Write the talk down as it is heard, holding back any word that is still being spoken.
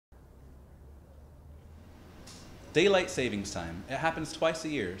Daylight savings time. It happens twice a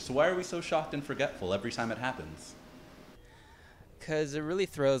year, so why are we so shocked and forgetful every time it happens? Because it really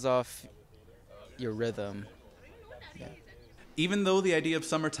throws off your rhythm. Yeah. Even though the idea of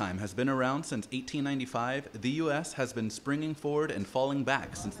summertime has been around since 1895, the US has been springing forward and falling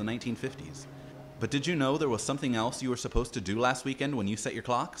back since the 1950s. But did you know there was something else you were supposed to do last weekend when you set your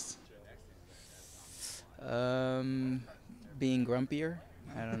clocks? Being grumpier?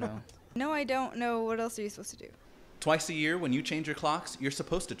 I don't know. No, I don't know. What else are you supposed to do? Twice a year, when you change your clocks, you're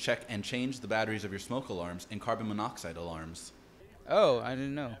supposed to check and change the batteries of your smoke alarms and carbon monoxide alarms. Oh, I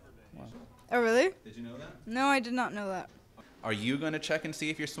didn't know. Wow. Oh, really? Did you know that? No, I did not know that. Are you going to check and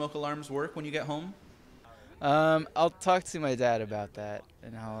see if your smoke alarms work when you get home? I'll talk to my dad about that,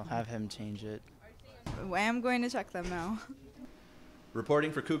 and I'll have him change it. I am going to check them now.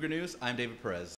 Reporting for Cougar News, I'm David Perez.